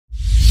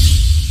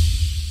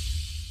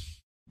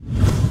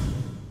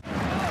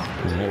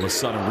All of a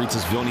sudden,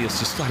 Rytas Vilnius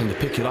just starting to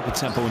pick it up a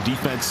tempo in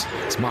defense.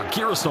 It's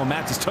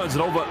Margiris turns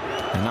it over.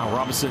 And now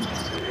Robinson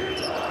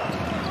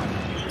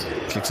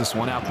kicks this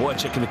one out.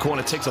 Boychuk in the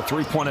corner, takes a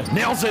three-pointer,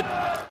 nails it.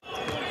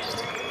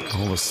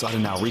 All of a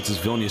sudden now, Rytas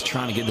Vilnius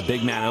trying to get the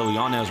big man early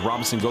on as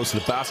Robinson goes to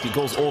the basket,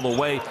 goes all the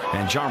way.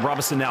 And John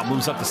Robinson now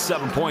moves up to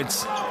 7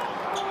 points.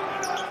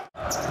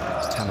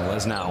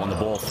 Tanalez now on the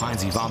ball,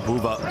 finds Ivan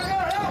Buva.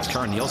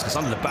 Karnielskis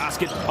under the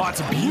basket. Oh,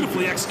 it's a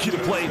beautifully executed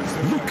play.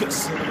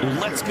 Lukas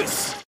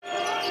Uleckas.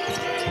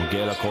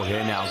 Ogeda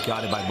Correa now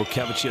guarded by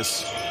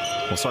Bukevicius.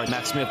 Well, sorry,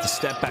 Matt Smith, the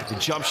step back, the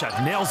jump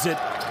shot, nails it.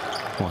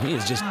 Well, he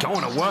is just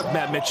going to work,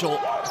 Matt Mitchell.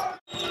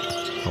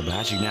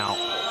 Magic now.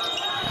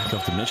 Back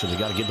up to Mitchell. They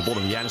got to get the ball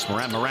to Giannis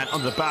Morant. Morant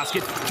under the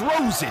basket,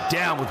 throws it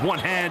down with one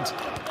hand.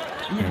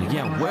 And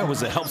again, where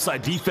was the help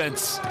side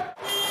defense?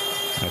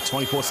 A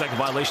 24-second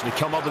violation to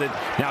come up with it.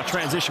 Now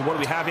transition, what do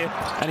we have here?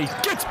 And he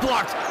gets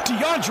blocked.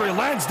 DeAndre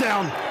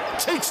Lansdowne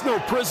takes no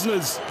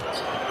prisoners.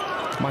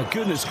 My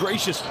goodness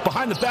gracious.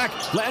 Behind the back,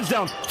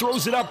 Lansdowne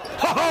throws it up.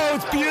 Oh,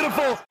 it's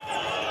beautiful.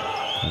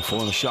 And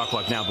full on the shot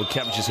clock now.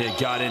 Bukevich is here,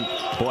 got in.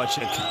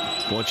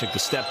 Boychuk the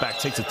step back,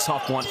 takes a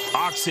tough one.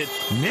 Arcs it,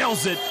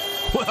 nails it.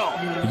 Well,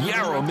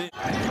 Yarrow.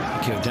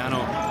 Giordano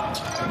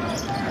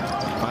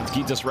finds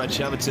Gytas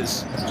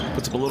Radchevicius,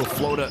 puts up a little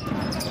floater,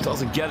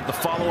 doesn't get it, the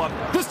follow-up.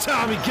 This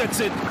time he gets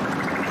it.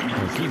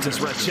 Gytas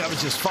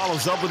Radchevicius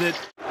follows up with it.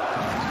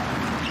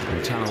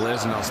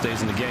 Tanalez now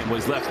stays in the game. Well,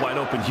 he's left wide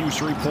open, huge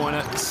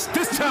three-pointer.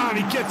 This time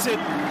he gets it,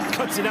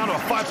 cuts it down to a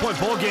 5-point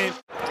ball game.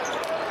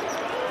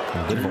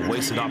 A bit of a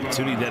wasted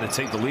opportunity there to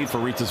take the lead for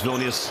Rytas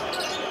Vilnius.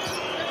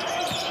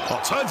 Oh,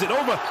 turns it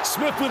over.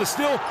 Smith with a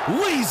steal,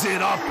 lays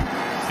it up.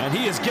 And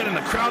he is getting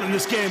the crowd in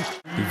this game.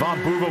 Ivan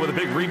Buva with a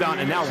big rebound,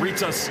 and now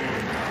Rytas.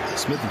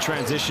 Smith in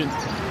transition.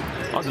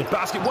 Under the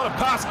basket, what a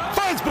pass.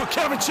 Finds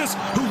Bukevicius,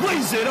 who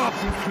lays it up.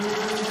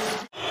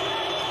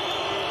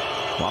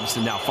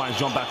 Robinson now finds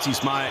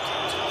Jean-Baptiste Maillet.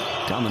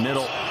 Down the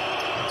middle,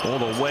 all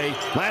the way.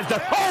 Lands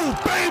that. Oh,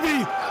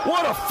 baby!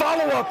 What a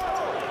follow-up.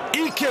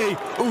 Ike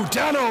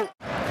Udano.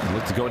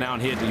 Look to go down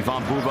here to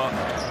Ivan Buva.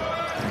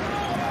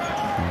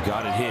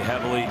 Got it here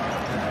heavily.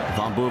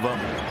 Ivan Buva.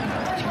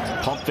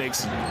 Pump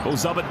fakes.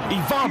 Goes up it.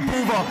 Ivan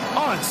Buva.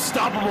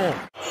 Unstoppable.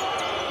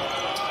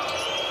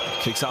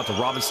 Kicks out to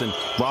Robinson.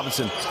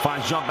 Robinson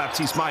finds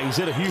Jean-Baptiste Maillet. He's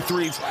hit a few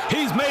threes.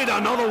 He's made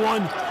another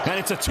one. And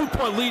it's a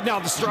 2-point lead now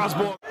to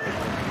Strasbourg.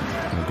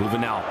 Buva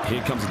now.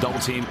 Here comes the double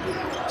team.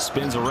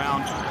 Spins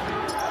around.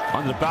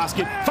 Under the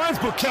basket. Finds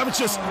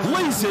Bukevicius.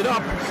 Lays it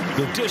up.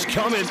 The dish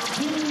coming.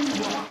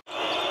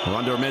 We're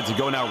under a minute to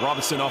go now.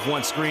 Robinson off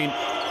one screen.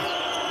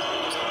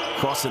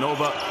 Crossing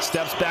over,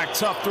 steps back,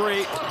 tough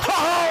three.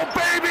 Oh,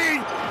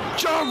 baby!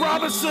 John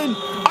Robinson,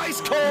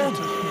 ice cold,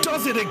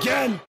 does it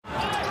again.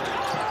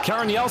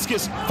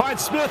 Karnielskis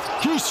finds Smith,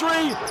 huge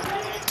three,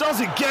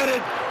 doesn't get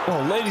it.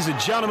 Oh, ladies and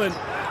gentlemen,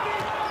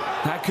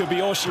 that could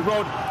be all she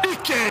wrote.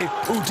 Ike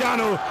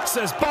Udano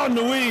says bonne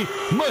nuit,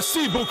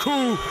 merci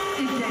beaucoup.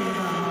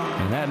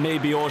 And that may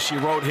be all she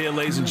wrote here,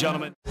 ladies and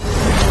gentlemen.